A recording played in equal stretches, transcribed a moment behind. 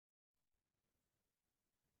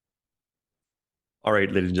All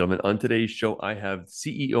right, ladies and gentlemen, on today's show, I have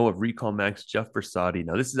CEO of Recall Max, Jeff Barsotti.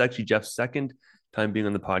 Now, this is actually Jeff's second time being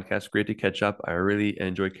on the podcast. Great to catch up. I really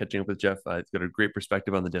enjoy catching up with Jeff. He's got a great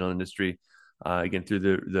perspective on the dental industry, again, through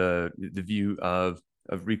the view of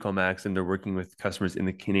Recall Max, and they're working with customers in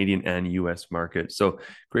the Canadian and US market. So,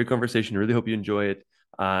 great conversation. I really hope you enjoy it.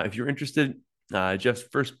 If you're interested, Jeff's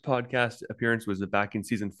first podcast appearance was back in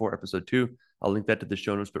season 4, episode 2. I'll link that to the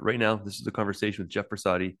show notes. But right now, this is a conversation with Jeff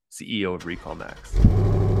Barsotti, CEO of Recall Max.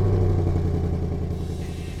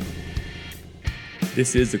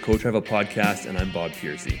 This is the Co-Travel Podcast, and I'm Bob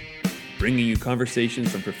Piercy, bringing you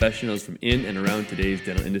conversations from professionals from in and around today's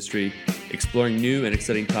dental industry, exploring new and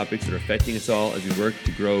exciting topics that are affecting us all as we work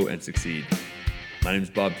to grow and succeed. My name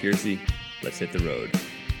is Bob Piercy. Let's hit the road.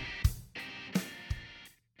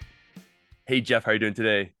 Hey, Jeff, how are you doing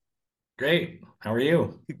today? Great. How are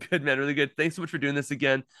you? Good, man. Really good. Thanks so much for doing this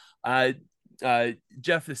again. Uh,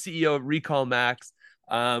 Jeff, the CEO of Recall Max.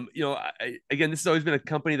 Again, this has always been a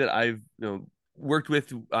company that I've worked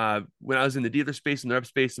with when I was in the dealer space and the rep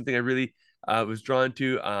space. Something I really was drawn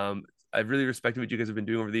to. I've really respected what you guys have been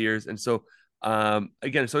doing over the years, and so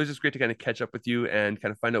again, it's always just great to kind of catch up with you and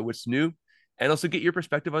kind of find out what's new, and also get your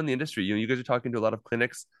perspective on the industry. You guys are talking to a lot of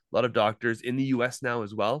clinics, a lot of doctors in the U.S. now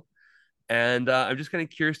as well, and I'm just kind of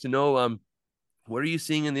curious to know. What are you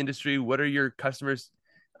seeing in the industry? What are your customers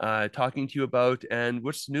talking to you about? And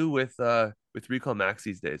what's new with Recall Max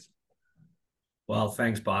these days? Well,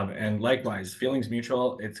 thanks, Bob. And likewise, feelings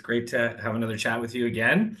mutual. It's great to have another chat with you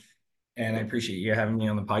again. And I appreciate you having me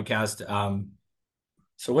on the podcast.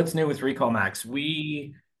 So what's new with Recall Max?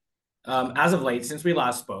 As of late, since we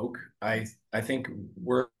last spoke, I think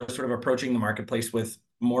we're sort of approaching the marketplace with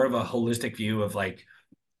more of a holistic view of like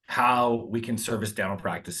how we can service dental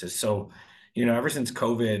practices. So, ever since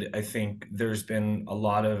COVID, I think there's been a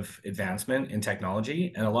lot of advancement in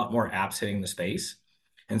technology and a lot more apps hitting the space.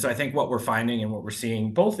 And so I think what we're finding and what we're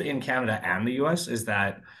seeing both in Canada and the US is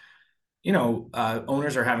that,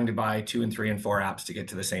 owners are having to buy 2 and 3 and 4 apps to get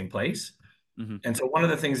to the same place. Mm-hmm. And so one of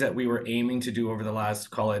the things that we were aiming to do over the last,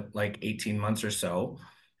 call it like 18 months or so,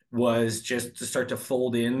 was just to start to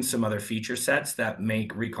fold in some other feature sets that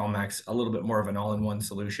make Recall Max a little bit more of an all-in-one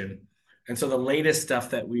solution. And so the latest stuff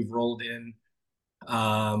that we've rolled in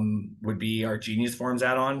would be our Genius Forms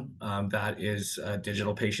add-on. That is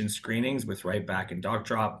digital patient screenings with Right Back and Doc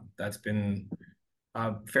Drop. That's been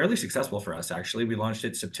fairly successful for us, actually. We launched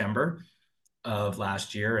it September of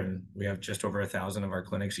last year, and we have just over 1,000 of our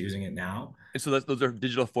clinics using it now. And so those are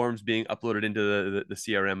digital forms being uploaded into the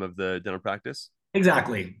CRM of the dental practice.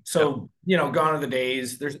 Exactly. Yep. So, gone are the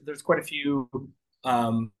days. There's quite a few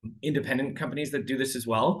independent companies that do this as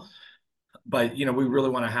well. But we really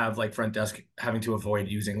want to have like front desk having to avoid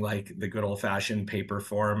using like the good old fashioned paper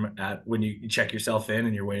form at when you check yourself in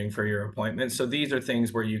and you're waiting for your appointment. So these are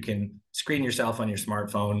things where you can screen yourself on your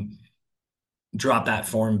smartphone, drop that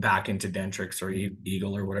form back into Dentrix or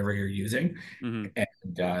Eagle or whatever you're using,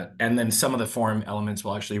 Mm-hmm. and then some of the form elements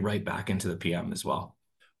will actually write back into the PM as well.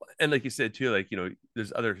 And like you said too, like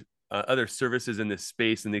there's other services in this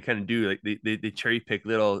space, and they kind of do like they cherry pick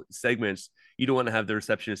little segments. You don't want to have the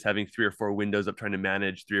receptionist having 3 or 4 windows up trying to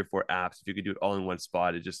manage 3 or 4 apps. If you could do it all in one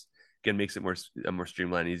spot, it just again makes it more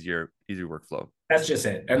streamlined, easier workflow. That's just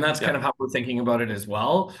it. And that's Yeah. kind of how we're thinking about it as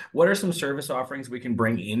well. What are some service offerings we can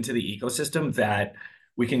bring into the ecosystem that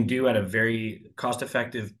we can do at a very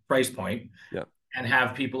cost-effective price point Yeah. and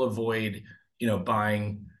have people avoid,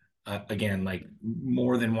 buying again, like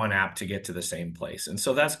more than one app to get to the same place. And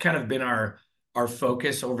so that's kind of been our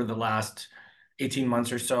focus over the last 18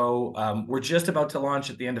 months or so. We're just about to launch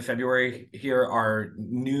at the end of February here our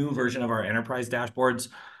new version of our enterprise dashboards.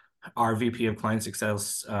 Our VP of Client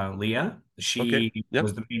Success, Leah, Okay. she Yep.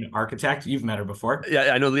 was the main architect. You've met her before.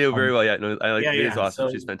 Yeah, I know Leo very Um, well. Yeah, no, I like yeah, Leo's yeah. awesome.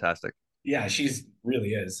 So She's fantastic. yeah, she's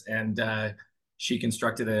really is. And she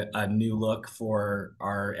constructed a new look for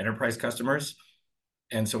our enterprise customers.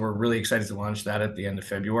 And so we're really excited to launch that at the end of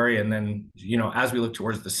February. And then, as we look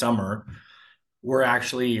towards the summer, we're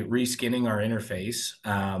actually reskinning our interface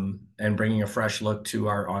and bringing a fresh look to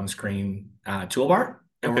our on-screen toolbar.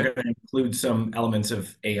 And we're Okay. going to include some elements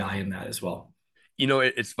of AI in that as well.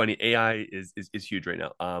 It's funny. AI is huge right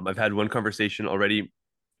now. I've had one conversation already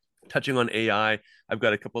touching on AI. I've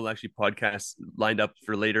got a couple actually podcasts lined up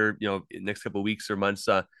for later, next couple of weeks or months.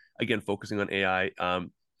 Again, focusing on AI.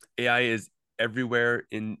 AI is everywhere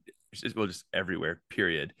just everywhere.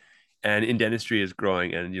 Period. And in dentistry is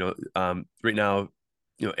growing. And right now,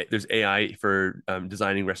 there's AI for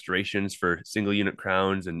designing restorations for single unit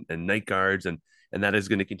crowns and night guards, and that is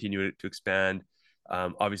going to continue to expand.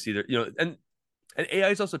 Obviously, there, and AI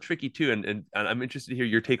is also tricky too. And I'm interested to hear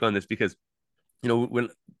your take on this because when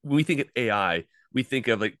we think of AI, we think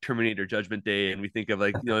of like Terminator Judgment Day, and we think of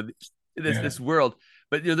like, Yeah. this world.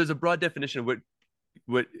 But there's a broad definition of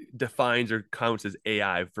what defines or counts as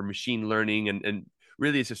AI for machine learning, and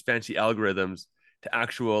really it's just fancy algorithms to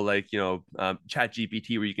actual, like, chat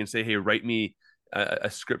GPT, where you can say, hey, write me a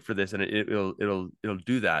script for this, and it'll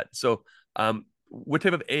do that. So what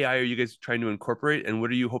type of AI are you guys trying to incorporate, and what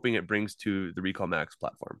are you hoping it brings to the Recall Max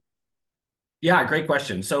platform? Yeah, great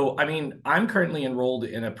question. So, I mean, I'm currently enrolled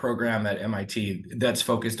in a program at MIT that's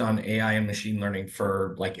focused on AI and machine learning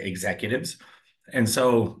for like executives. And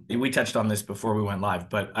so we touched on this before we went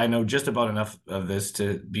live, but I know just about enough of this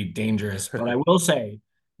to be dangerous. But I will say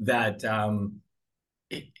that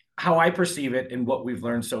how I perceive it and what we've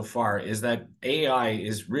learned so far is that AI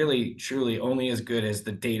is really, truly only as good as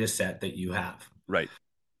the data set that you have. Right.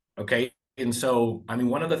 Okay. And so, I mean,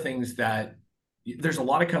 one of the things that there's a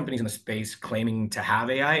lot of companies in the space claiming to have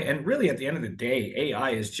AI, and really at the end of the day, AI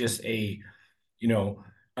is just you know,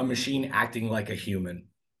 a machine acting like a human.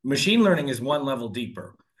 Machine learning is one level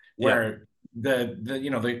deeper, Yeah. where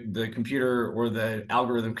the computer or the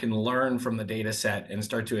algorithm can learn from the data set and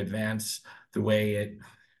start to advance the way it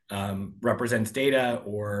represents data,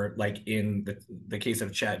 or like in the case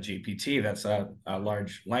of Chat GPT, that's a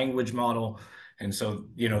large language model. And so,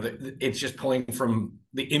 it's just pulling from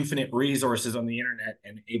the infinite resources on the internet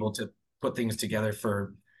and able to put things together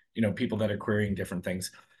for, people that are querying different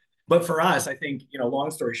things. But for us, I think, long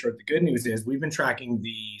story short, the good news is we've been tracking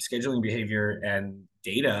the scheduling behavior and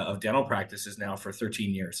data of dental practices now for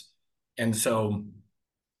 13 years. And so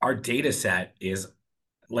our data set is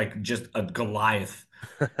like just a Goliath.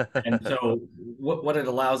 And so what it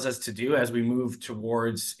allows us to do as we move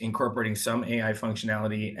towards incorporating some AI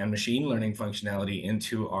functionality and machine learning functionality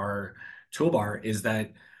into our toolbar is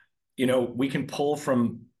that, we can pull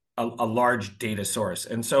from a large data source.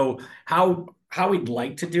 And so how we'd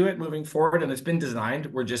like to do it moving forward, and it's been designed,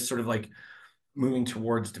 we're just sort of like moving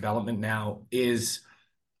towards development now, is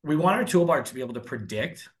we want our toolbar to be able to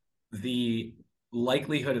predict the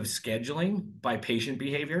likelihood of scheduling by patient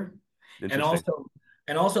behavior, and Interesting.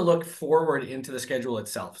 also look forward into the schedule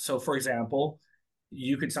itself. So for example,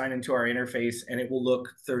 you could sign into our interface and it will look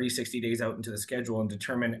 30, 60 days out into the schedule and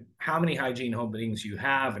determine how many hygiene openings you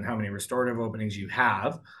have and how many restorative openings you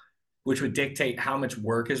have, which would dictate how much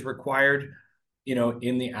work is required,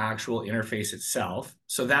 in the actual interface itself.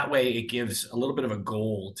 So that way it gives a little bit of a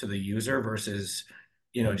goal to the user versus,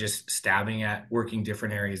 just stabbing at working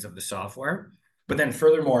different areas of the software. But then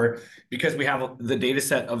furthermore, because we have the data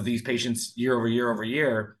set of these patients year over year over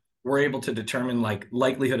year, we're able to determine like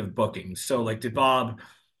likelihood of booking. So like, did Bob,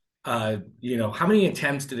 how many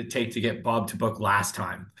attempts did it take to get Bob to book last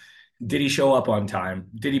time? Did he show up on time?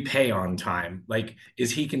 Did he pay on time? Like,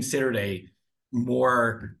 is he considered a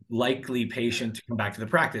more likely patient to come back to the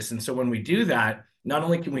practice? And so when we do that, not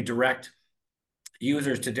only can we direct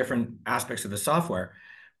users to different aspects of the software,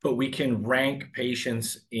 but we can rank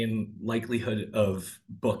patients in likelihood of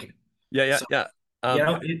booking. Yeah, yeah, So, yeah.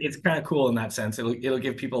 Um, it's kind of cool in that sense. It'll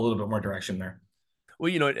give people a little bit more direction there.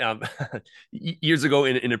 well, years ago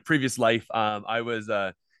in a previous life, I was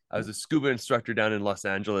a scuba instructor down in Los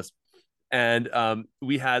Angeles, and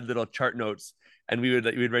we had little chart notes, and we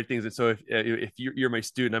would write things. And so if you're my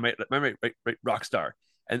student, I might write rock star,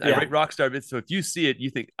 and I Yeah. write rock star. So if you see it, you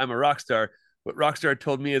think I'm a rock star. What Rockstar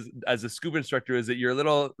told me as a scuba instructor is that you're a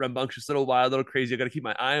little rambunctious, a little wild, a little crazy. I got to keep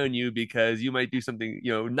my eye on you because you might do something,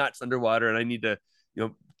 nuts underwater, and I need to,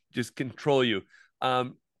 just control you.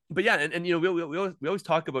 Um, but yeah, and we always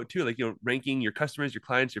talk about too, like, ranking your customers, your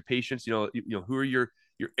clients, your patients. Who are your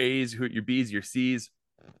A's, who are your B's, your C's,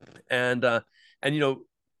 and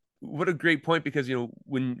what a great point, because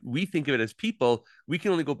when we think of it as people, we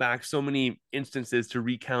can only go back so many instances to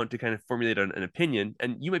recount to kind of formulate an opinion.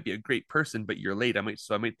 And you might be a great person, but you're late. I might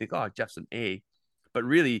think, oh, Jeff's an A, but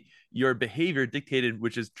really your behavior dictated,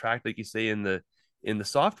 which is tracked, like you say, in the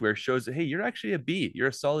software, shows that, hey, you're actually a B. You're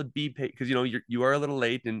a solid B, because you are a little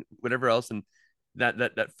late and whatever else. And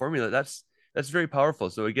that formula, that's very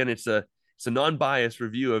powerful. So again, it's a non-biased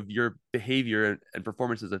review of your behavior and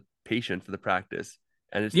performance as a patient for the practice,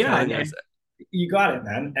 and it's Yeah, telling and us, you got it,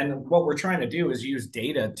 man. And what we're trying to do is use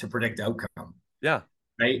data to predict outcome, yeah,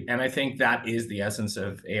 right? And I think that is the essence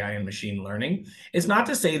of AI and machine learning. It's not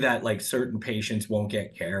to say that like certain patients won't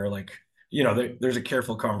get care, like, there's a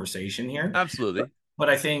careful conversation here. But, absolutely. but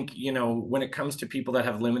I think, when it comes to people that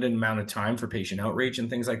have limited amount of time for patient outreach and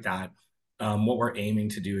things like that, what we're aiming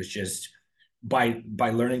to do is just by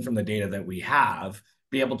learning from the data that we have,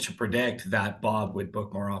 be able to predict that Bob would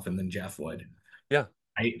book more often than Jeff would. Yeah,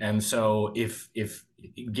 Right. And so if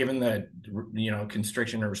given the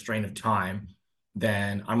constriction or restraint of time,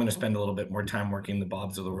 then I'm going to spend a little bit more time working the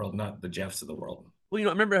Bobs of the world, not the Jeffs of the world. Well, I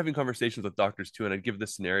remember having conversations with doctors too, and I'd give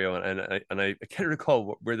this scenario, and I can't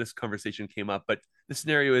recall where this conversation came up, but the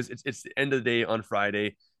scenario is it's the end of the day on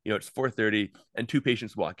Friday. It's 4:30, and two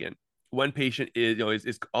patients walk in. One patient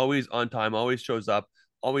is always on time, always shows up,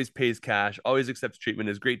 always pays cash, always accepts treatment,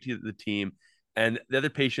 is great to the team, and the other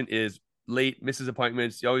patient is late, misses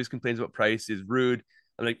appointments, he always complains about price, is rude.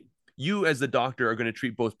 I'm like, you as the doctor are going to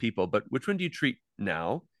treat both people, but which one do you treat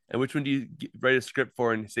now? And which one do you write a script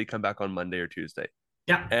for and say come back on Monday or Tuesday?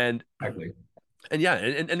 Yeah, and exactly. and yeah,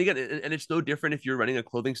 and again, and it's no different if you're running a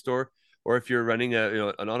clothing store or if you're running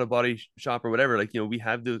an auto body shop or whatever. Like, we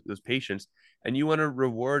have those patients, and you want to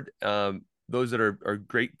reward those that are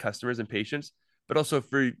great customers and patients, but also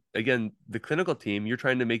for, again, the clinical team, you're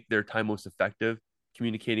trying to make their time most effective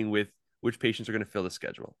communicating with which patients are going to fill the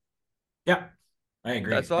schedule. Yeah, I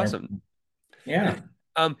agree. That's awesome. Yeah.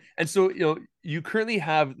 And so, you currently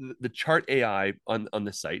have the chart AI on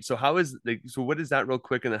the site. So so what is that real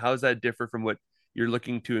quick? And then how does that differ from what you're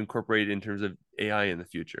looking to incorporate in terms of AI in the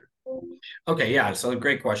future? Okay, yeah. So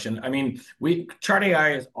great question. I mean, we Chart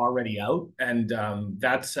AI is already out, and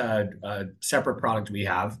that's a separate product we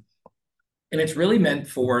have, and it's really meant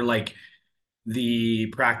for like the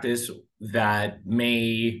practice that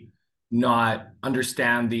may not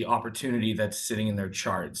understand the opportunity that's sitting in their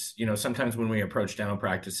charts. Sometimes when we approach dental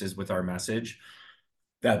practices with our message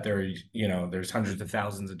that there's hundreds of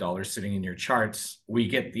thousands of dollars sitting in your charts, we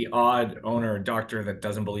get the odd owner or doctor that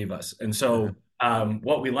doesn't believe us. And so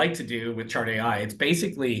what we like to do with Chart AI, it's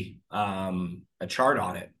basically a chart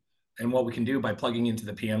audit. And what we can do by plugging into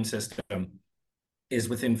the PM system is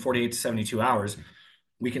within 48 to 72 hours,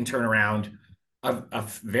 we can turn around a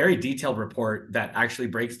very detailed report that actually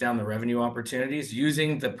breaks down the revenue opportunities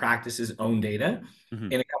using the practice's own data Mm-hmm.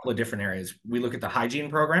 in a couple of different areas. We look at the hygiene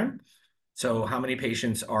program. So how many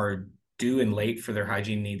patients are due and late for their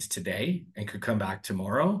hygiene needs today and could come back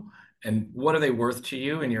tomorrow? And what are they worth to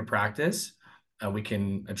you in your practice? We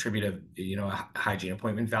can attribute a hygiene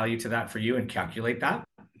appointment value to that for you and calculate that.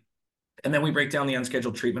 And then we break down the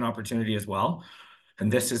unscheduled treatment opportunity as well. And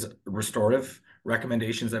this is restorative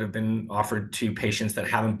recommendations that have been offered to patients that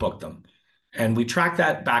haven't booked them. And we track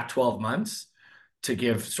that back 12 months to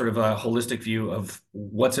give sort of a holistic view of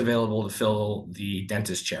what's available to fill the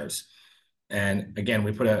dentist chairs. And again,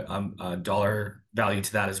 we put a dollar value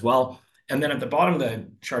to that as well. And then at the bottom of the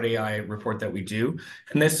Chart AI report that we do,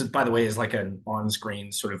 and this is, by the way, is like an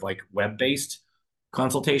on-screen sort of like web-based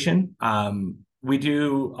consultation. We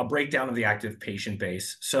do a breakdown of the active patient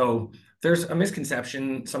base. So there's a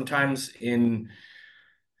misconception sometimes in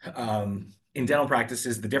dental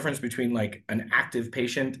practices, the difference between like an active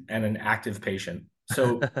patient and an active patient.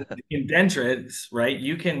 So in dentures, right,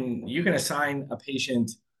 you can assign a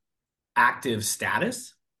patient active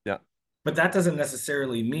status, Yeah. but that doesn't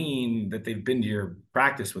necessarily mean that they've been to your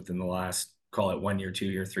practice within the last, call it 1 year, 2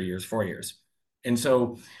 year, 3 years, 4 years. And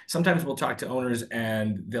so sometimes we'll talk to owners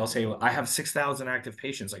and they'll say, well, I have 6,000 active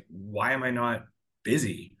patients. Like, why am I not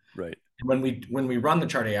busy? Right. And when we run the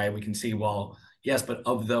Chart AI, we can see, well, yes, but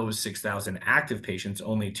of those 6,000 active patients,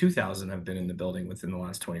 only 2,000 have been in the building within the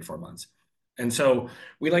last 24 months. And so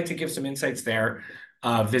we like to give some insights there,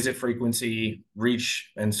 visit frequency,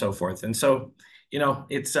 reach, and so forth. And so,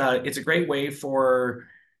 it's a great way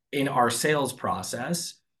in our sales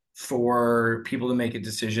process for people to make a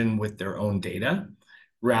decision with their own data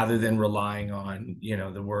rather than relying on,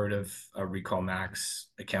 the word of a Recall Max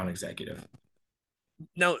account executive.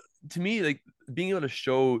 Now, to me, like, being able to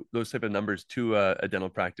show those type of numbers to a dental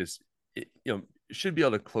practice, should be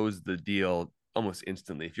able to close the deal almost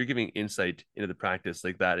instantly. If you're giving insight into the practice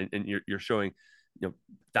like that, and you're showing,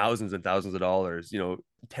 thousands and thousands of dollars,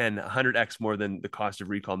 10, 100x more than the cost of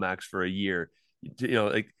Recall Max for a year,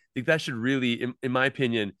 like that should really, in my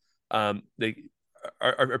opinion, like,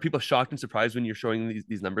 are people shocked and surprised when you're showing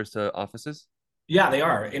these numbers to offices? Yeah, they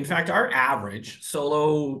are. In fact, our average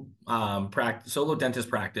solo dentist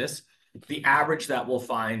practice, the average that we'll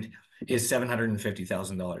find is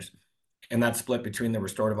 $750,000. And that's split between the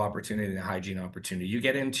restorative opportunity and the hygiene opportunity. You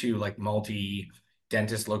get into like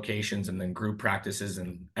multi-dentist locations and then group practices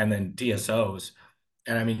and then DSOs.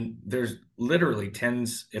 And I mean, there's literally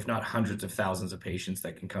tens, if not hundreds of thousands of patients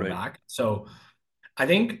that can come Right. back. So I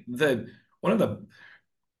think one of the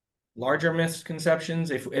larger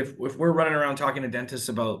misconceptions, if we're running around talking to dentists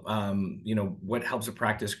about what helps a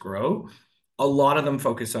practice grow, a lot of them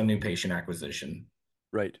focus on new patient acquisition.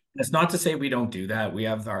 Right. That's not to say we don't do that. We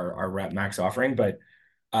have our Rep Max offering, but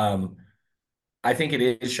um, I think it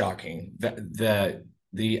is shocking that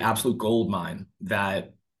the absolute gold mine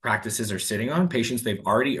that practices are sitting on, patients they've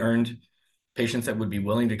already earned patients that would be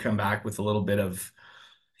willing to come back with a little bit of,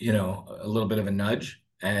 a little bit of a nudge.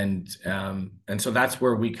 And so that's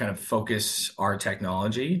where we kind of focus our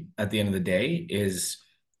technology at the end of the day is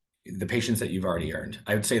the patients that you've already earned.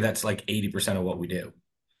 I would say that's like 80% of what we do.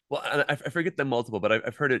 Well, I forget the multiple, but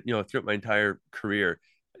I've heard it, throughout my entire career,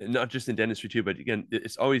 not just in dentistry too. But again,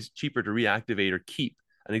 it's always cheaper to reactivate or keep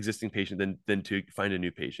an existing patient than to find a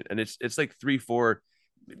new patient, and it's like three, four,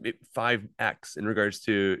 5x in regards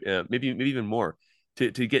to maybe even more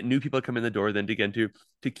to get new people to come in the door than to get to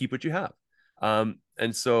keep what you have.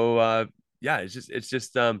 And so yeah,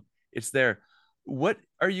 it's there. What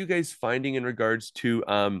are you guys finding in regards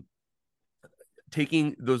to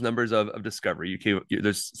taking those numbers of discovery?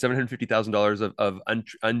 There's $750,000 of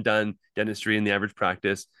undone dentistry in the average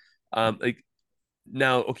practice. Like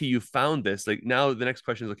now, okay, you found this. Like now, the next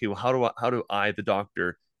question is, okay, well, how do I, the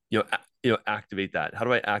doctor, activate that? How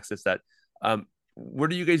do I access that?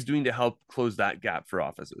 What are you guys doing to help close that gap for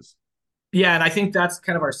offices? Yeah, and I think that's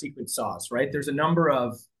kind of our secret sauce, right? There's a number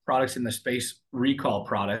of products in the space, recall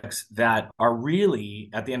products that are really,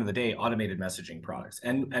 at the end of the day, automated messaging products.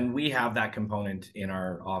 And we have that component in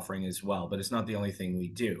our offering as well, but it's not the only thing we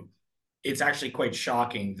do. It's actually quite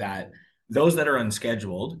shocking that those that are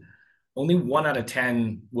unscheduled, only 1 out of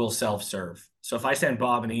 10 will self-serve. So if I send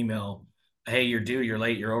Bob an email, hey, you're due, you're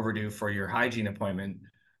late, you're overdue for your hygiene appointment,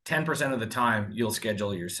 10% of the time you'll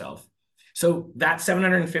schedule it yourself. So that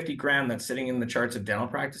 750 grand that's sitting in the charts of dental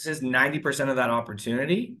practices, 90% of that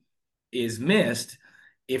opportunity is missed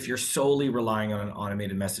if you're solely relying on an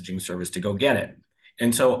automated messaging service to go get it.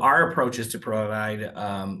 And so our approach is to provide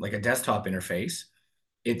like a desktop interface.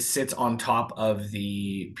 It sits on top of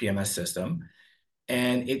the PMS system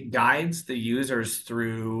and it guides the users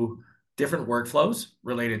through different workflows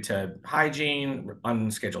related to hygiene,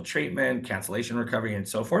 unscheduled treatment, cancellation recovery, and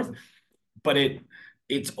so forth. But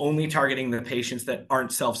it's only targeting the patients that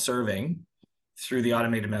aren't self-serving through the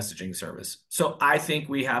automated messaging service. So I think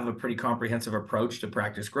we have a pretty comprehensive approach to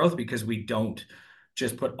practice growth because we don't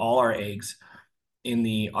just put all our eggs in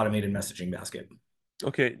the automated messaging basket.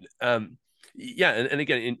 Okay. Yeah, and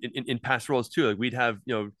again, in past roles too, like we'd have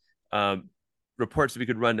reports that we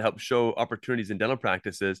could run to help show opportunities in dental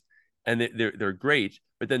practices, and they're great.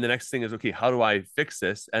 But then the next thing is, okay, how do I fix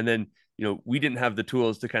this? And then we didn't have the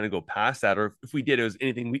tools to kind of go past that, or if we did, it was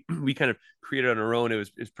anything we kind of created on our own. It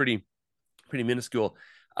was pretty minuscule.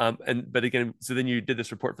 But again, so then you did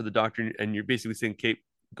this report for the doctor, and you're basically saying, Kate,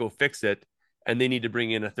 go fix it. And they need to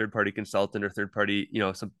bring in a third party consultant or third party,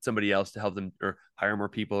 somebody else to help them or hire more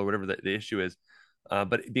people or whatever the issue is.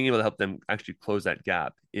 But being able to help them actually close that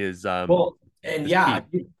gap Well, and is yeah,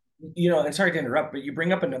 key. and sorry to interrupt, but you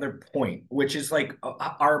bring up another point, which is like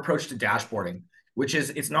our approach to dashboarding, which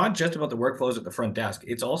is it's not just about the workflows at the front desk.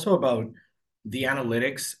 It's also about the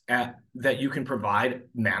analytics that you can provide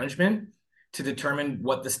management to determine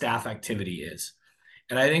what the staff activity is.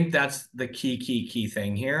 And I think that's the key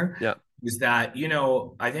thing here Yeah. is that,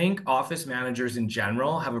 I think office managers in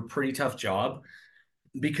general have a pretty tough job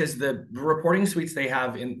because the reporting suites they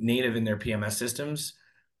have native in their PMS systems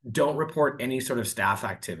don't report any sort of staff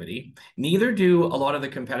activity. Neither do a lot of the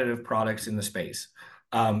competitive products in the space.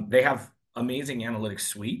 They have amazing analytics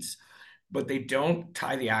suites, but they don't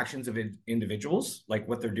tie the actions of individuals, like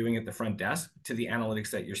what they're doing at the front desk, to the analytics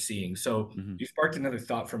that you're seeing. So Mm-hmm. you sparked another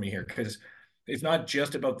thought for me here because it's not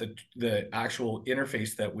just about the actual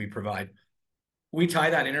interface that we provide. We tie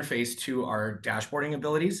that interface to our dashboarding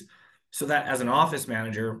abilities so that as an office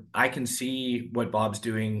manager, I can see what Bob's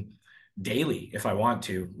doing daily if I want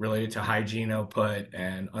to, related to hygiene output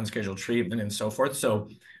and unscheduled treatment and so forth. So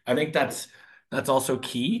I think that's also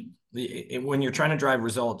key. When you're trying to drive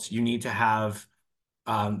results, you need to have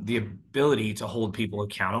the ability to hold people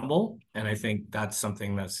accountable, and I think that's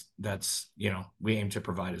something that's we aim to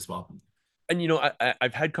provide as well. And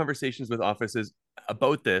I've had conversations with offices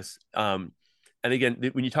about this. And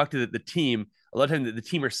again, when you talk to the team, a lot of times the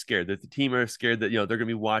team are scared. That the team are scared that they're going to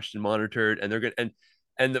be watched and monitored, and they're going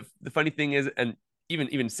and the funny thing is, and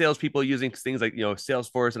even salespeople using things like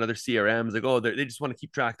Salesforce and other CRMs, like they just want to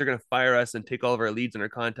keep track. They're going to fire us and take all of our leads and our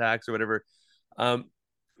contacts or whatever. Um,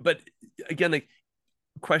 but again, like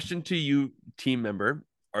question to you, team member,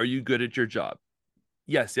 are you good at your job?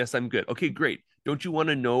 Yes, I'm good. Okay, great. Don't you want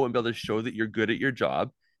to know and be able to show that you're good at your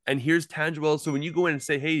job? And here's tangible. So when you go in and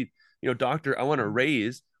say, hey, doctor, I want to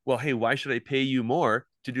raise. Well, hey, why should I pay you more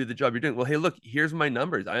to do the job you're doing? Well, hey, look, here's my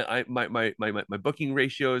numbers. My booking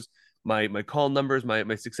ratios, my call numbers,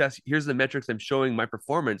 my success. Here's the metrics I'm showing my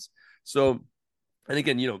performance. So, and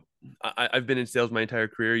again, I've been in sales my entire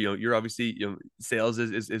career. You're obviously, sales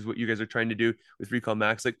is what you guys are trying to do with Recall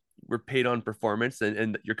Max. Like, we're paid on performance,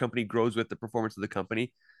 and your company grows with the performance of the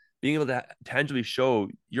company. Being able to tangibly show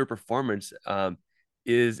your performance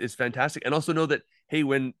is fantastic, and also know that, hey,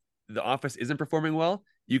 when the office isn't performing well,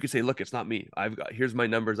 you can say, look, it's not me. Here's my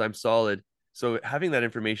numbers. I'm solid. So having that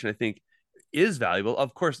information, I think, is valuable.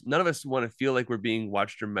 Of course, none of us want to feel like we're being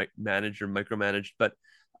watched or managed or micromanaged, but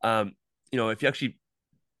um, if you actually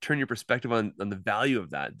turn your perspective on the value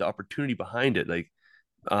of that, the opportunity behind it, like,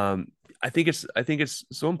 um, I think it's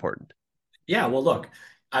so important. Yeah, well, look,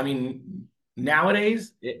 I mean,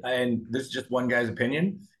 nowadays, and this is just one guy's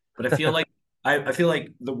opinion, but I feel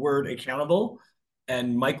like the word accountable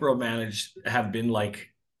and micromanaged have been like,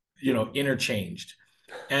 interchanged.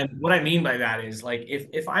 And what I mean by that is like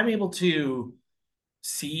if I'm able to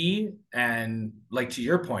see and like to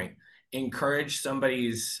your point, encourage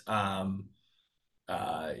somebody's output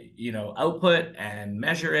and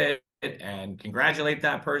measure it and congratulate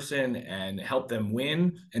that person and help them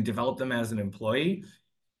win and develop them as an employee,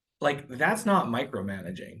 like that's not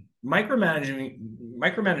micromanaging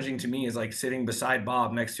to me is like sitting beside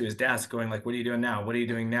Bob next to his desk going like, what are you doing now, what are you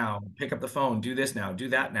doing now, pick up the phone, do this now, do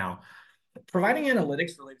that now. Providing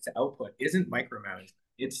analytics related to output isn't micromanagement.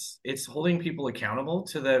 It's holding people accountable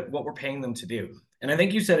to the what we're paying them to do. And I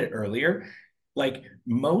think you said it earlier, like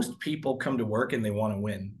most people come to work and they want to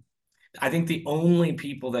win. I think the only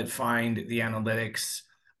people that find the analytics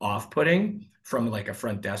off-putting from like a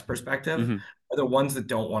front desk perspective Mm-hmm. are the ones that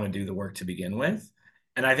don't want to do the work to begin with.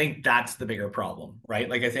 And I think that's the bigger problem, right?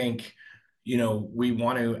 Like I think, we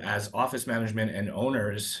want to, as office management and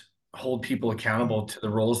owners, hold people accountable to the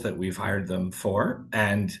roles that we've hired them for.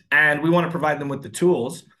 And we want to provide them with the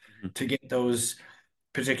tools Mm-hmm. to get those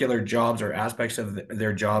particular jobs or aspects of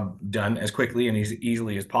their job done as quickly and as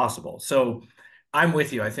easily as possible. So I'm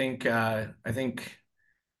with you. I think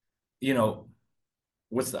you know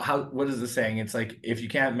what is the saying? It's like if you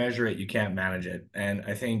can't measure it, you can't manage it. And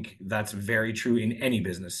I think that's very true in any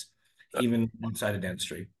business, even outside of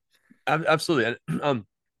dentistry. Absolutely. And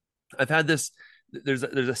I've had this. There's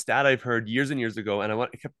a stat I've heard years and years ago, and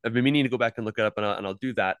I've been meaning to go back and look it up, and I'll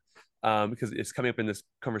do that because it's coming up in this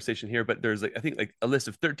conversation here. But there's, like, I think, like a list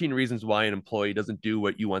of 13 reasons why an employee doesn't do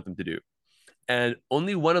what you want them to do, and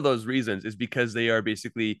only one of those reasons is because they are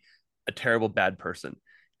basically a terrible bad person,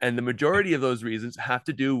 and the majority of those reasons have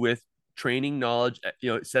to do with training, knowledge,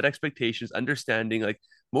 set expectations, understanding. Like,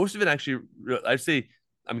 most of it actually, I'd say,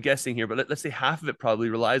 I'm guessing here, but let's say half of it probably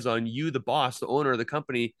relies on you, the boss, the owner of the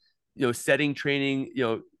company, setting training,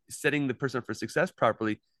 setting the person up for success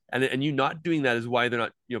properly, and you not doing that is why they're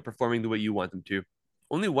not, performing the way you want them to.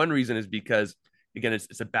 Only one reason is because, again,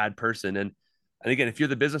 it's a bad person, and again, if you're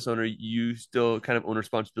the business owner, you still kind of own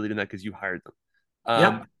responsibility in that because you hired them.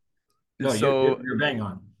 Yep. No, So you're bang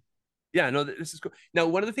on. yeah, no, this is cool. Now,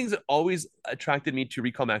 one of the things that always attracted me to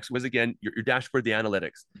Recall Max was, again, your dashboard, the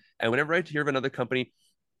analytics. And whenever I hear of another company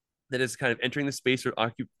that is kind of entering the space or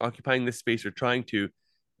occupying this space or trying to,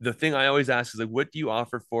 the thing I always ask is, like, what do you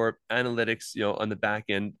offer for analytics, on the back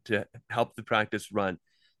end to help the practice run?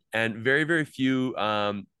 And very, very few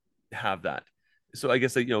have that. So I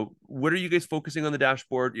guess, like, what are you guys focusing on the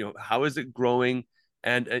dashboard? How is it growing?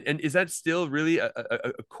 And is that still really a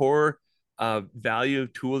core value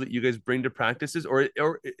tool that you guys bring to practices, or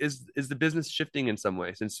is the business shifting in some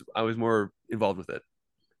way since I was more involved with it?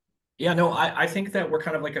 Yeah, no, I think that we're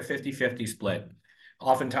kind of like a 50-50 split.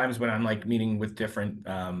 Oftentimes when I'm like meeting with different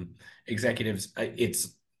executives,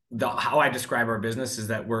 it's the how I describe our business is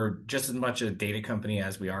that we're just as much a data company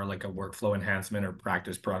as we are like a workflow enhancement or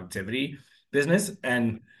practice productivity business.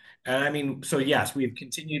 And I mean, so yes, we've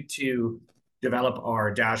continued to develop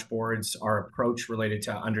our dashboards, our approach related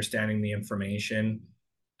to understanding the information,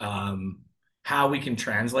 um, how we can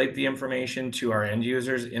translate the information to our end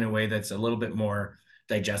users in a way that's a little bit more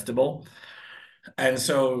digestible. And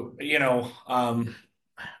so,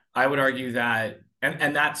 I would argue that,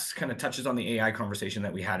 and that's kind of touches on the AI conversation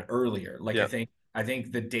that we had earlier. Like, Yeah. I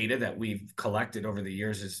think the data that we've collected over the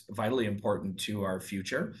years is vitally important to our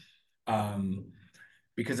future, um,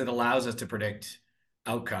 because it allows us to predict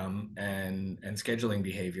outcome and scheduling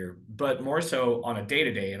behavior. But more so on a day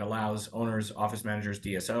to day, it allows owners, office managers,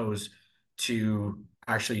 DSOs to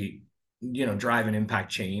actually, drive and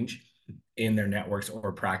impact change in their networks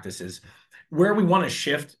or practices. Where we want to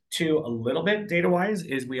shift to a little bit data wise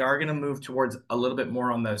is we are going to move towards a little bit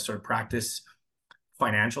more on the sort of practice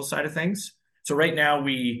financial side of things. So right now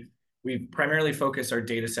we primarily focus our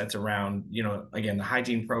data sets around, again, the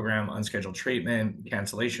hygiene program, unscheduled treatment,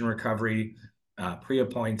 cancellation recovery,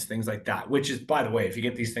 pre-appoints, things like that, which is, by the way, if you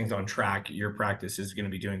get these things on track, your practice is going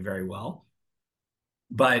to be doing very well.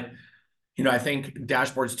 But I think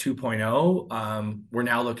dashboards 2.0, we're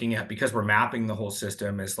now looking at, because we're mapping the whole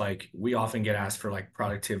system, is like we often get asked for like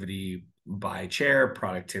productivity by chair,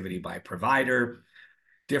 productivity by provider,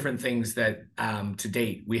 different things that to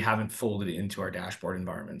date we haven't folded into our dashboard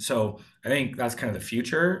environment. So I think that's kind of the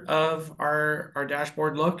future of our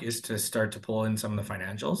dashboard look, is to start to pull in some of the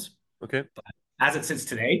financials. Okay. But as it sits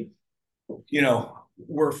today,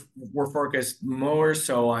 we're focused more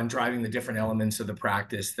so on driving the different elements of the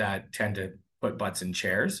practice that tend to put butts in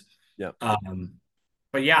chairs. Yeah.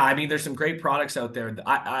 But yeah, I mean, there's some great products out there.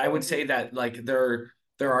 I would say that like there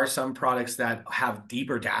are some products that have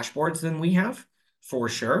deeper dashboards than we have, for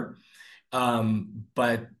sure.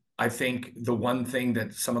 But I think the one thing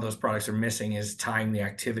that some of those products are missing is tying the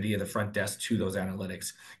activity of the front desk to those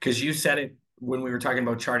analytics. Because you said it when we were talking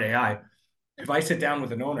about Chart AI. If I sit down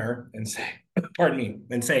with an owner and say, pardon me,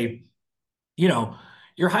 and say,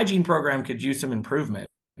 your hygiene program could use some improvement,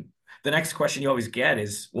 the next question you always get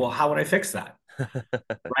is, well, how would I fix that?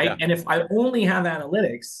 Right. Yeah. And if I only have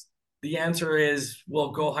analytics, the answer is,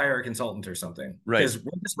 well, go hire a consultant or something, Right. because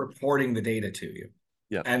we're just reporting the data to you.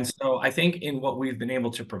 Yeah. And so I think in what we've been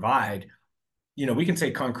able to provide, we can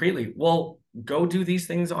say concretely, well, go do these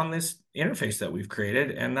things on this interface that we've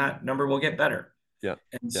created, and that number will get better. Yeah.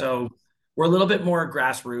 And Yeah. so we're a little bit more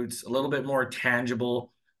grassroots, a little bit more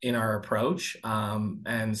tangible in our approach.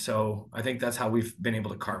 And so I think that's how we've been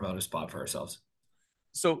able to carve out a spot for ourselves.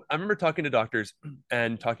 So I remember talking to doctors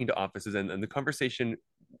and talking to offices, and the conversation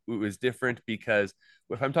was different because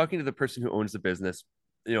if I'm talking to the person who owns the business,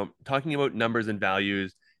 talking about numbers and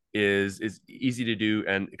values is easy to do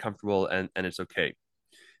and comfortable, and it's okay.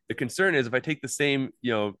 The concern is if I take the same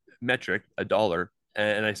metric, a dollar,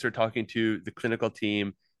 and I start talking to the clinical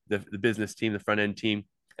team, the business team, the front end team,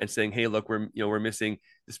 and saying, hey, look, we're missing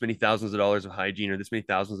this many thousands of dollars of hygiene or this many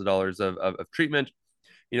thousands of dollars of treatment.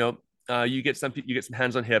 You get some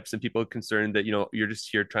hands on hips and people are concerned that you're just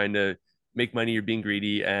here trying to make money, you're being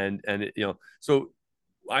greedy, and so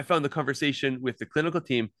I found the conversation with the clinical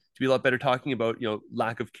team to be a lot better, talking about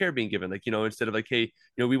lack of care being given, like instead of like, hey,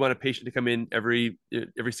 we want a patient to come in every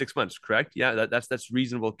 6 months, correct? Yeah, that's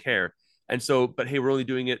reasonable care. And so, but hey, we're only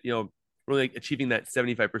doing it, we're only achieving that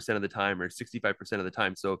 75% of the time or 65% of the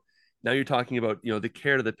time. So now you're talking about the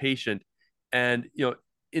care to the patient, and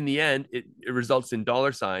in the end it results in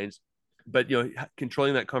dollar signs, but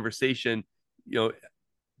controlling that conversation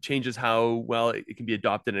changes how well it can be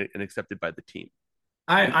adopted and accepted by the team.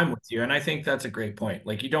 I'm with you. And I think that's a great point.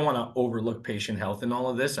 Like, you don't want to overlook patient health in all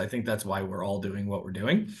of this. I think that's why we're all doing what we're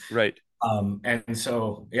doing. Right. And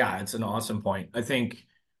so, yeah, it's an awesome point. I think,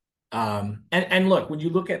 and look, when you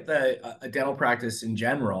look at a dental practice in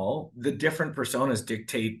general, the different personas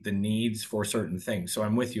dictate the needs for certain things. So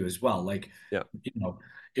I'm with you as well. Like, Yeah.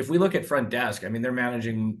 If we look at front desk, I mean, they're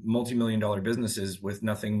managing multi-million-dollar businesses with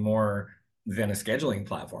nothing more than a scheduling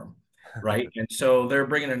platform, right? And so they're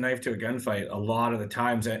bringing a knife to a gunfight a lot of the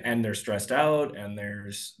times, and they're stressed out, and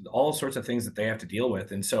there's all sorts of things that they have to deal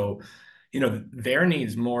with. And so, their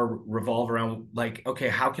needs more revolve around like, okay,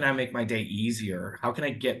 how can I make my day easier? How can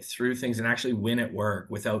I get through things and actually win at work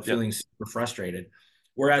without Yeah. feeling super frustrated?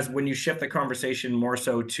 Whereas when you shift the conversation more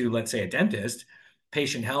so to, let's say, a dentist,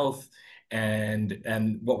 patient health,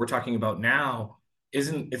 and what we're talking about now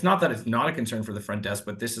it's not that it's not a concern for the front desk,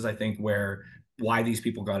 but this is, I think, why these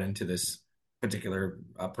people got into this particular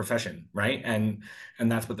profession, right? And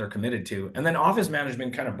that's what they're committed to. And then office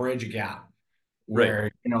management kind of bridge a gap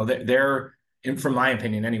Right. where they're, from my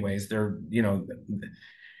opinion anyways,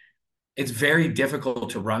 it's very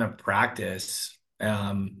difficult to run a practice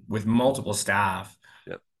with multiple staff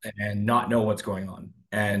Yeah. and not know what's going on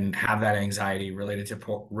and have that anxiety related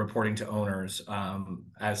to reporting to owners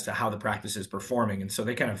as to how the practice is performing. And so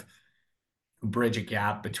they kind of bridge a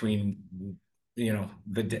gap between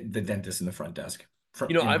the dentist and the front desk.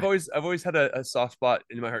 I've always had a soft spot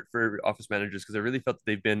in my heart for office managers because I really felt that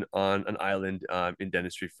they've been on an island in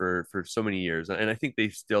dentistry for so many years, and I think they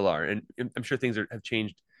still are. And I'm sure things have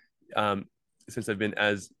changed since I've been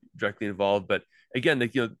as directly involved. But again,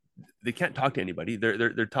 like they can't talk to anybody.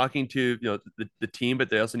 They're talking to the team, but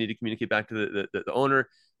they also need to communicate back to the owner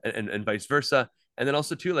and vice versa. And then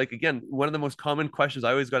also too, like again, one of the most common questions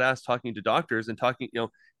I always got asked talking to doctors and talking,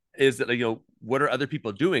 is that like, what are other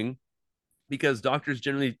people doing? Because doctors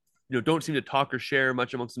generally don't seem to talk or share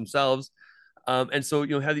much amongst themselves, and so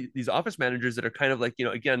have these office managers that are kind of like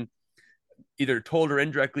again either told or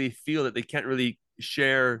indirectly feel that they can't really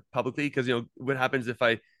share publicly because what happens if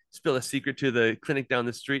I spill a secret to the clinic down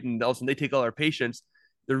the street and all of a sudden they take all our patients.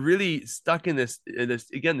 they're really stuck in this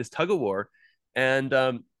tug of war. And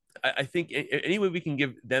I think any way we can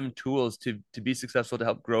give them tools to be successful, to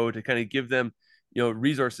help grow, to kind of give them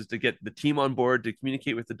resources to get the team on board, to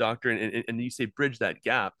communicate with the doctor, and you say bridge that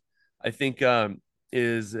gap. I think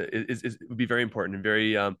is would be very important, and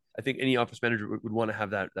very I think any office manager would want to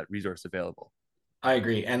have that resource available. I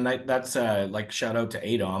agree. And that's like shout out to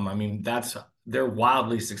ADOM. I mean, they're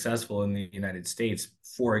wildly successful in the United States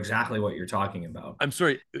for exactly what you're talking about. I'm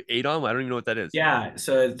sorry, ADOM. I don't even know what that is. Yeah,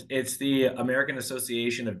 so it's the American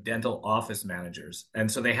Association of Dental Office Managers.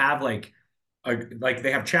 And so they have like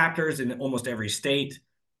they have chapters in almost every state.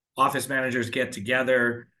 Office managers get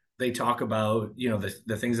together, they talk about,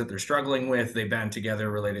 the things that they're struggling with. They band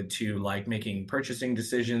together related to like making purchasing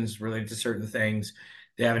decisions related to certain things.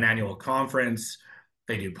 They have an annual conference.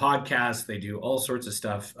 They do podcasts. They do all sorts of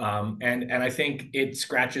stuff. And I think it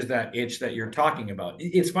scratches that itch that you're talking about.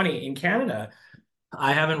 It's funny in Canada.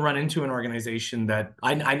 I haven't run into an organization that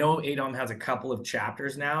I know ADOM has a couple of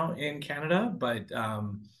chapters now in Canada, but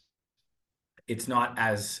it's not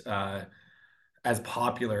as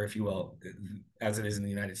popular, if you will, as it is in the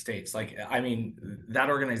United States. Like, I mean, that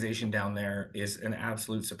organization down there is an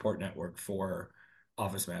absolute support network for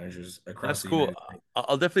office managers across That's the cool. United States.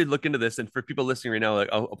 I'll definitely look into this. And for people listening right now, like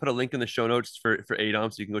I'll put a link in the show notes for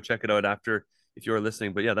ADOM, so you can go check it out after if you're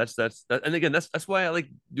listening. But yeah, that's that. And again, that's why I like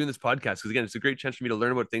doing this podcast, because again, it's a great chance for me to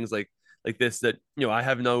learn about things like this that I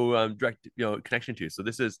have no direct connection to. So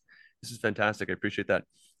this is fantastic. I appreciate that.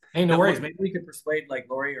 Hey, no Now, worries. Maybe we could persuade like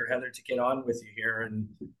Lori or Heather to get on with you here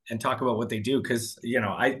and talk about what they do. Cause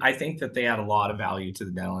I think that they add a lot of value to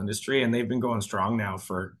the dental industry, and they've been going strong now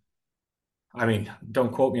for, I mean,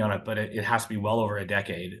 don't quote me on it, but it has to be well over a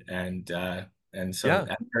decade. And so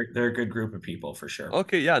yeah. they're a good group of people for sure.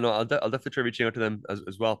 Okay. Yeah. No, I'll definitely try reaching out to them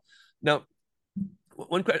as well. Now,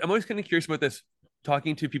 one question, I'm always kind of curious about this.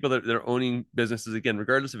 Talking to people that are owning businesses, again,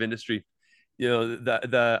 regardless of industry,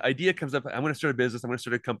 the idea comes up. I'm going to start a business. I'm going to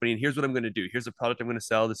start a company, and here's what I'm going to do. Here's the product I'm going to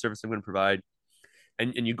sell, the service I'm going to provide,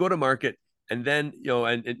 and you go to market, and then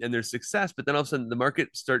and there's success, but then all of a sudden the market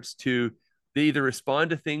starts to, they either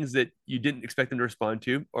respond to things that you didn't expect them to respond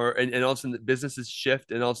to, or and all of a sudden the businesses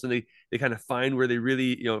shift, and all of a sudden they kind of find where they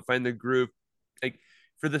really find their groove. Like,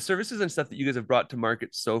 for the services and stuff that you guys have brought to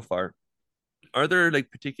market so far, are there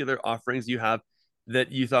like particular offerings you have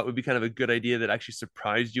that you thought would be kind of a good idea that actually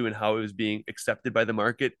surprised you in how it was being accepted by the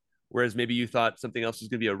market, whereas maybe you thought something else was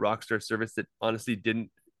going to be a rock star service that honestly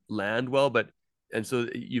didn't land well, but and so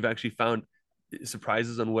you've actually found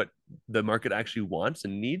surprises on what the market actually wants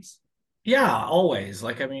and needs? Yeah, always.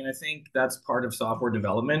 Like, I mean, I think that's part of software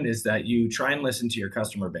development is that you try and listen to your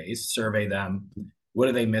customer base, survey them. What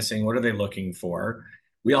are they missing? What are they looking for?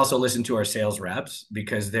 We also listen to our sales reps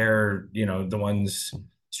because they're, the ones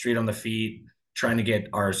street on the feet trying to get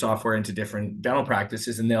our software into different dental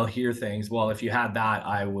practices, and they'll hear things. Well, if you had that,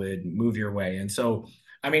 I would move your way. And so,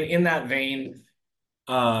 I mean, in that vein,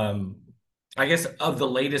 um, I guess of the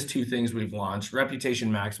latest two things we've launched, Reputation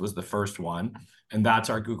Max was the first one, and that's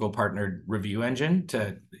our Google partnered review engine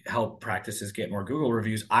to help practices get more Google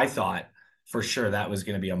reviews. I thought for sure that was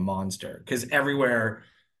going to be a monster because everywhere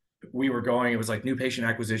we were going, it was like new patient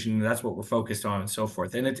acquisition. That's what we're focused on and so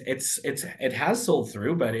forth. And it has sold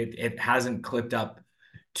through, but it hasn't clipped up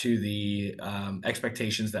to the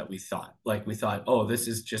expectations that we thought. Like we thought, oh, this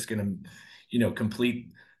is just going to,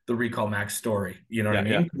 complete the Recall Max story. You know what I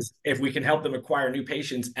Yeah, yeah. mean? If we can help them acquire new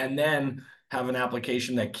patients and then have an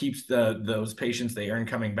application that keeps those patients they earn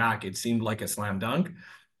coming back, it seemed like a slam dunk.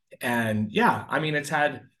 And yeah, I mean,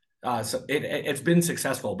 it's been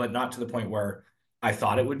successful, but not to the point where I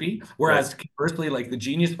thought it would be. Right. Whereas conversely, like the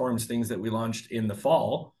Genius Forms things that we launched in the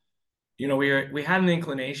fall, we had an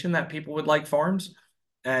inclination that people would like forms,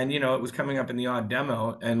 and it was coming up in the odd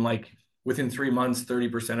demo, and like within 3 months,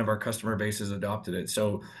 30% of our customer base has adopted it.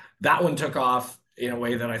 So that one took off in a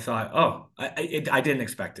way that I thought, oh, I didn't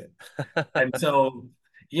expect it. And so,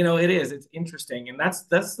 it's interesting, and that's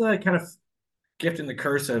the kind of gift and the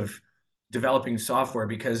curse of developing software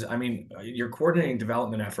because I mean you're coordinating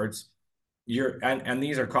development efforts and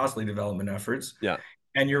these are costly development efforts Yeah.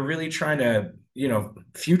 and you're really trying to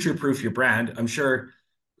future proof your brand. I'm sure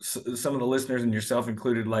some of the listeners and yourself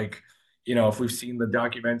included, like if we've seen the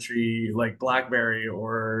documentary like BlackBerry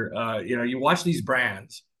or you watch these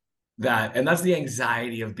brands and that's the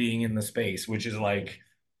anxiety of being in the space, which is like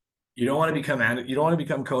you don't want to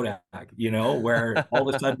become Kodak, where all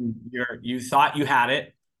of a sudden you thought you had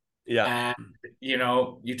it Yeah. and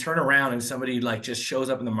you turn around and somebody like just shows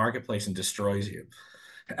up in the marketplace and destroys you.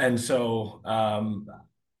 And so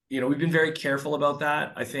we've been very careful about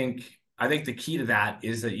that. I think the key to that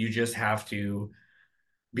is that you just have to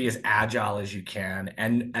be as agile as you can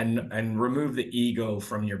and remove the ego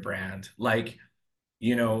from your brand. Like,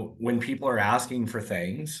 when people are asking for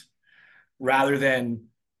things, rather than,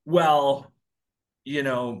 well,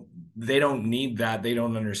 they don't need that, they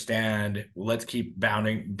don't understand, let's keep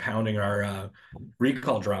pounding our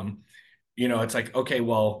recall drum. It's like, okay,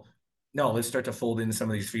 well, no, let's start to fold in some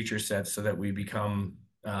of these feature sets so that we become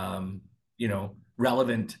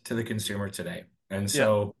relevant to the consumer today. And Yeah,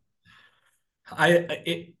 so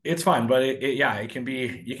it's fun, but yeah, it can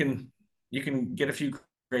be, you can get a few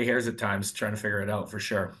gray hairs at times trying to figure it out for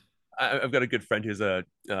sure. I've got a good friend who's a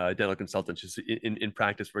dental consultant. She's in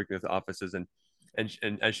practice working with offices, and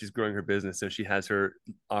as she's growing her business, so she has her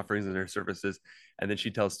offerings and her services, and then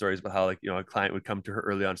she tells stories about how, like, a client would come to her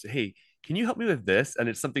early on and say, "Hey, can you help me with this?" And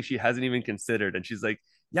it's something she hasn't even considered, and she's like,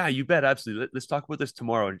 "Yeah, you bet, absolutely. Let's talk about this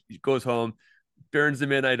tomorrow." And she goes home, burns the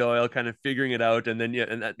midnight oil, kind of figuring it out, and then yeah,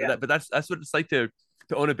 and Yeah. but that's what it's like to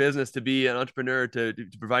own a business, to be an entrepreneur, to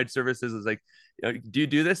provide services. Is like, do you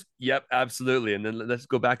do this? Yep, absolutely. And then let's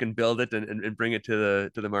go back and build it and bring it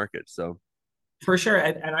to the market. So For sure.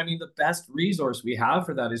 And I mean, the best resource we have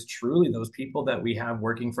for that is truly those people that we have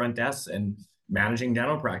working front desks and managing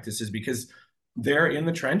dental practices, because they're in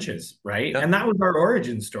the trenches, right? yeah. And that was our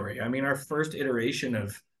origin story. I mean, our first iteration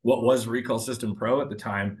of what was Recall System Pro at the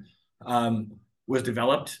time was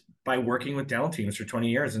developed by working with dental teams for 20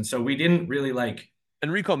 years. And so we didn't really like,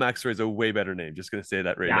 And Recall Max is a way better name. Just gonna say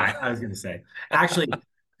that right yeah, now. I was going to say, actually,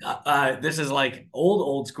 this is like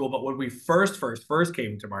old school, but when we first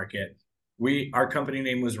came to market, our company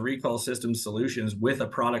name was Recall System Solutions with a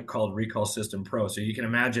product called Recall System Pro. So you can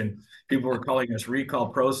imagine people were calling us Recall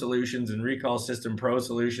Pro Solutions and Recall System Pro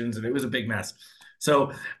Solutions, and it was a big mess.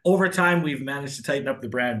 So over time, we've managed to tighten up the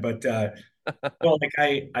brand, but well, like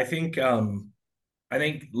I think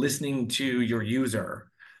listening to your user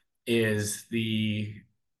is the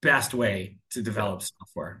best way to Yeah. develop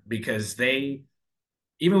software, because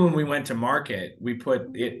even when we went to market, we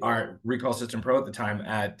put our Recall System Pro at the time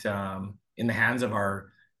at in the hands of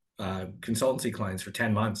our consultancy clients for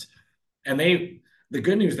 10 months. And the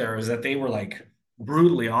good news there is that they were like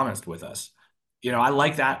brutally honest with us. I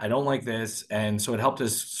like that. I don't like this. And so it helped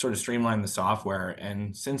us sort of streamline the software.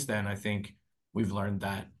 And since then, I think we've learned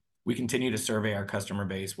that we continue to survey our customer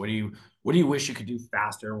base. What do you wish you could do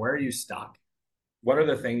faster? Where are you stuck? What are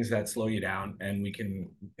the things that slow you down? And we can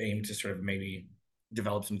aim to sort of maybe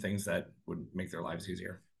develop some things that would make their lives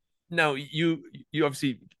easier. Now you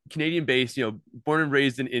obviously Canadian based, born and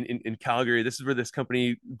raised in Calgary. This is where this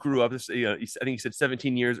company grew up. This, I think you said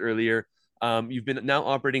 17 years earlier. You've been now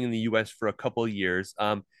operating in the US for a couple of years.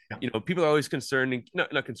 Yeah. People are always concerned, and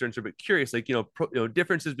not concerned, sir, but curious, like,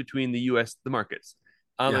 differences between the US, the markets.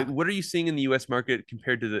 Like, Yeah. what are you seeing in the US market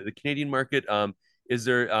compared to the Canadian market? Is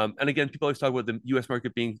there, and again, people always talk about the US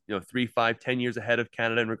market being, 3, 5, 10 years ahead of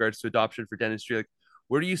Canada in regards to adoption for dentistry. Like,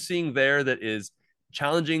 what are you seeing there that is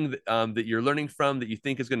challenging, that you're learning from, that you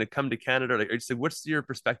think is going to come to Canada? Like, what's your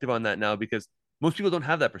perspective on that now? Because most people don't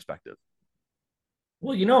have that perspective.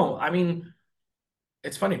 Well, I mean,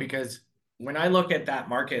 it's funny because when I look at that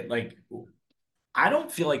market, like I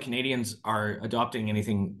don't feel like Canadians are adopting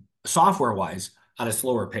anything software wise at a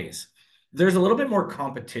slower pace. There's a little bit more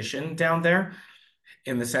competition down there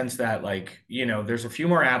in the sense that, like, there's a few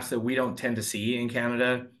more apps that we don't tend to see in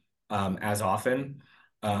Canada as often.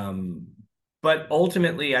 Um, but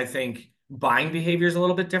ultimately, I think buying behavior is a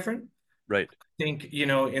little bit different. Right. Think,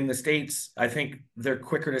 in the States, I think they're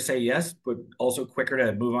quicker to say yes, but also quicker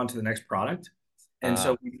to move on to the next product. And Uh,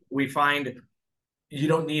 so we find you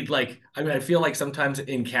don't need, like, I mean, I feel like sometimes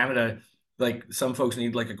in Canada, like some folks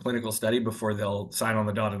need like a clinical study before they'll sign on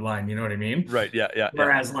the dotted line. You know what I mean? right. Yeah. Yeah. Yeah.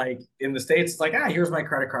 Whereas like in the States, it's like, here's my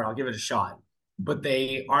credit card, I'll give it a shot. But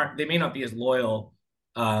they may not be as loyal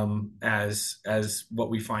as what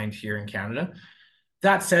we find here in Canada.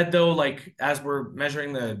 That said, though, like as we're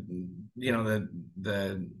measuring the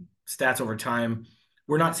stats over time,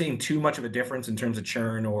 we're not seeing too much of a difference in terms of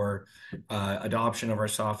churn or adoption of our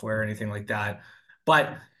software or anything like that.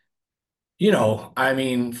 But I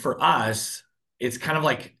mean, for us, it's kind of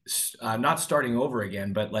like not starting over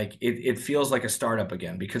again, but like it feels like a startup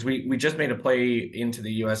again, because we just made a play into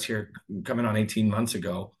the US here coming on 18 months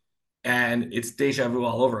ago. And it's deja vu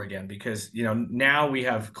all over again, because now we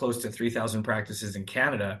have close to 3,000 practices in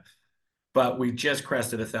Canada, but we just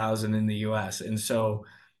crested 1,000 in the US. And so,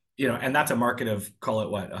 and that's a market of, call it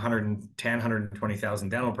what, 110, 120,000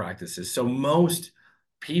 dental practices. So most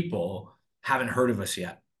people haven't heard of us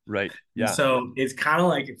yet. Right. And Yeah. so it's kind of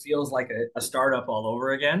like it feels like a startup all over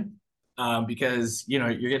again, because you're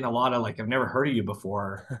getting a lot of like, I've never heard of you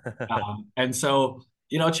before. And so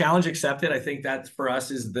challenge accepted. I think that for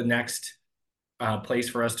us is the next place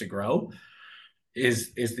for us to grow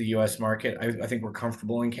is the U.S. market. I think we're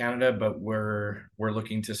comfortable in Canada, but we're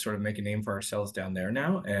looking to sort of make a name for ourselves down there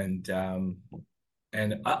now.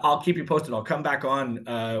 And I'll keep you posted. I'll come back on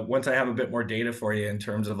once I have a bit more data for you in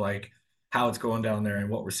terms of like how it's going down there and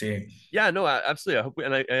what we're seeing. Yeah, no, absolutely. I hope,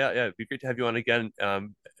 and yeah, it'd be great to have you on again,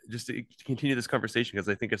 just to continue this conversation because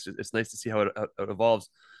I think it's nice to see how it evolves.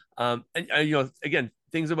 And again,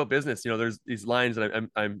 things about business. There's these lines, and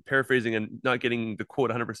I'm paraphrasing and not getting the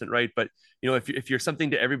quote 100% right, but if you're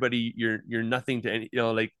something to everybody, you're nothing to any.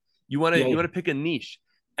 Like Yeah, you yeah. want to pick a niche,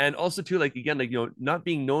 and also too, like again, like not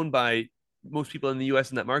being known by most people in the U.S.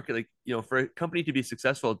 in that market. Like for a company to be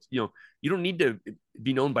successful, you don't need to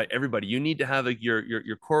be known by everybody. You need to have like your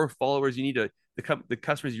core followers. You need to the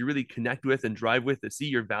customers you really connect with and drive with that see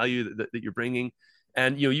your value that you're bringing.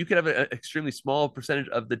 And you could have an extremely small percentage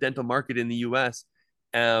of the dental market in the U.S.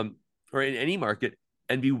 Or in any market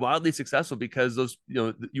and be wildly successful because those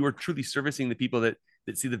you are truly servicing the people that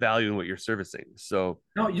see the value in what you're servicing. So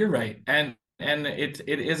No, you're right. And it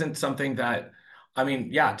isn't something that, I mean,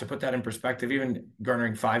 yeah, to put that in perspective, even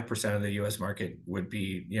garnering 5% of the US market would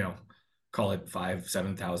be, call it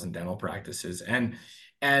 7,000 dental practices. And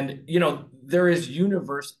there is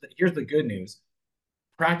universe. Here's the good news.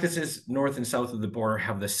 Practices north and south of the border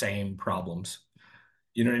have the same problems.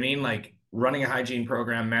 You know what I mean? Like running a hygiene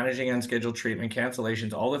program, managing unscheduled treatment,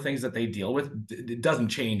 cancellations, all the things that they deal with, it doesn't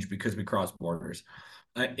change because we cross borders.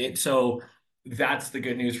 So that's the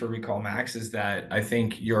good news for Recall Max is that I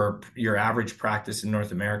think your average practice in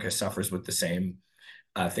North America suffers with the same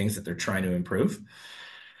things that they're trying to improve.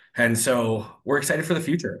 And so we're excited for the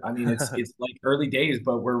future. I mean, it's like early days,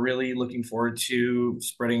 but we're really looking forward to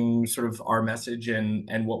spreading sort of our message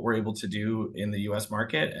and what we're able to do in the U.S.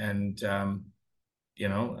 market. And you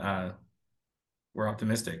know, uh, we're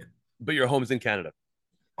optimistic. but your home's in Canada.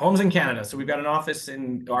 Home's in Canada. So we've got an office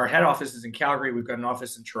our head office is in Calgary. We've got an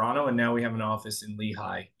office in Toronto, and now we have an office in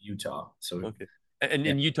Lehi, Utah. So Okay. And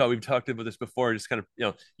yeah, in Utah, we've talked about this before. Just kind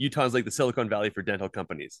of, Utah's like the Silicon Valley for dental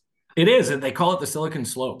companies. it is. And they call it the Silicon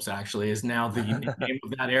Slopes, actually, is now the unique name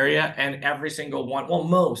of that area. And every single one, well,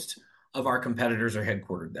 most of our competitors are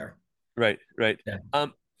headquartered there. Right, right. Yeah.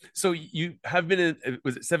 Um, so you have been in,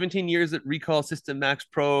 was it 17 years that Recall System Max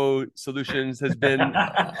Pro Solutions has been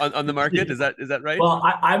on the market? Is that right? Well,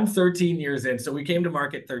 I'm 13 years in, so we came to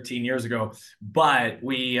market 13 years ago, but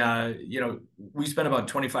we spent about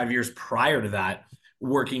 25 years prior to that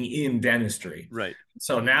working in dentistry. Right.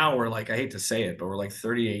 So now we're like, I hate to say it, but we're like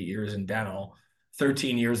 38 years in dental,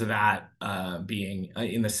 13 years of that being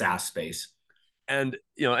in the SaaS space. And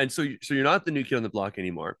so you're not the new kid on the block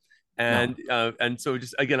anymore. No. And so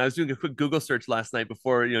just again, I was doing a quick Google search last night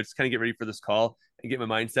before, just kind of get ready for this call and get my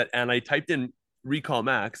mindset. And I typed in Recall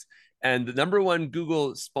Max, and the number one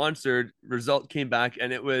Google sponsored result came back,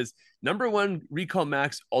 and it was number one Recall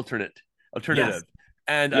Max Yes. alternative.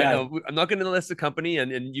 And Yeah. I'm not going to list the company,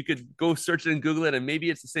 and you could go search it and Google it, and maybe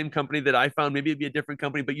it's the same company that I found, maybe it'd be a different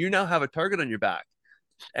company, but you now have a target on your back.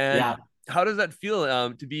 And Yeah. how does that feel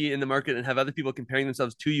to be in the market and have other people comparing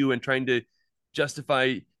themselves to you and trying to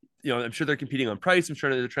justify? I'm sure they're competing on price. I'm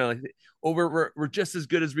sure they're trying to like, oh, we're just as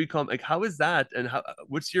good as Recom. Like, how is that? And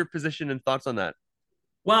what's your position and thoughts on that?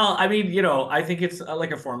 Well, I mean, I think it's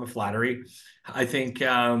like a form of flattery. I think,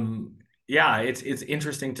 yeah, it's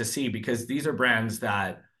interesting to see because these are brands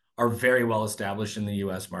that are very well established in the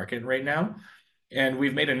U.S. market right now, and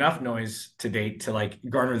we've made enough noise to date to like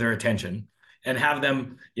garner their attention and have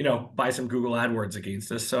them, buy some Google AdWords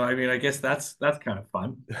against us. So, I mean, I guess that's kind of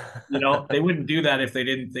fun. They wouldn't do that if they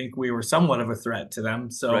didn't think we were somewhat of a threat to them.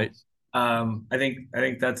 Right. So, I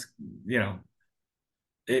think that's, you know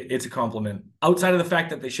it's a compliment. Outside of the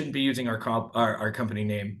fact that they shouldn't be using our company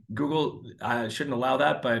name, Google shouldn't allow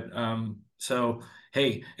that. But so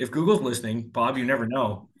hey, if Google's listening, Bob, you never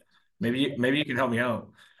know. Maybe you can help me out.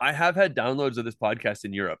 I have had downloads of this podcast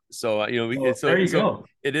in Europe, so So there so you so go.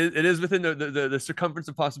 it is within the circumference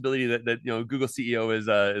of possibility that Google CEO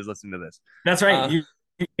is listening to this. That's right. Uh,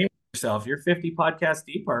 You named yourself. You're 50 podcasts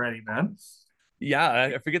deep already, man.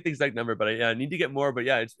 yeah, I forget the exact number, but I need to get more. But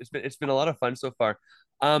yeah, it's been a lot of fun so far.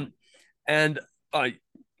 Um, and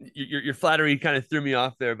your flattery kind of threw me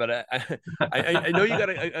off there, but I know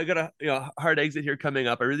I got a hard exit here coming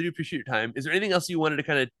up. I really do appreciate your time. Is there anything else you wanted to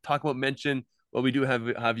kind of talk about, mention while we do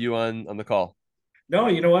have you on the call? No,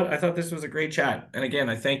 you know what? I thought this was a great chat. And again,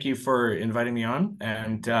 I thank you for inviting me on.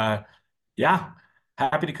 And yeah,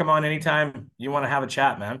 happy to come on anytime you want to have a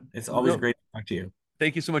chat, man. It's always No, great to talk to you.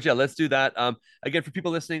 thank you so much. Yeah, let's do that. Again, for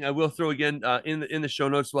people listening, I will throw again in the show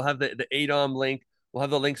notes. We'll have the ADOM link. we'll have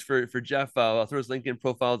the links for Jeff. I'll throw his LinkedIn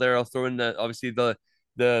profile there. I'll throw in obviously the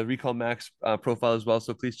Recall Max profile as well.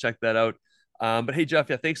 So please check that out. But hey, Jeff,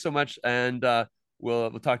 yeah, thanks so much, and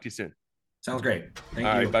we'll talk to you soon. Sounds great. All Thank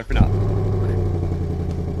right, you. bye for now.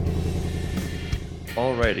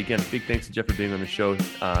 All right, again, big thanks to Jeff for being on the show.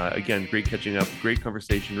 Again, great catching up, great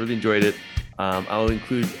conversation. Really enjoyed it. I'll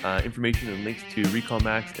include information and links to Recall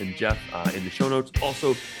Max and Jeff in the show notes.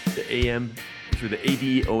 Also, the ADOM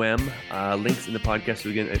links in the podcast. So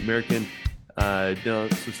again, American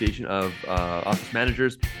Association of Office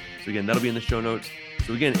Managers. So again, that'll be in the show notes.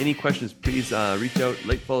 So again, any questions, please reach out,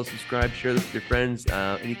 like, follow, subscribe, share this with your friends.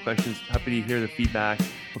 Any questions, happy to hear the feedback.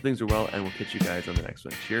 Hope things are well, and we'll catch you guys on the next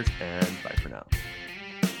one. Cheers, and bye for now.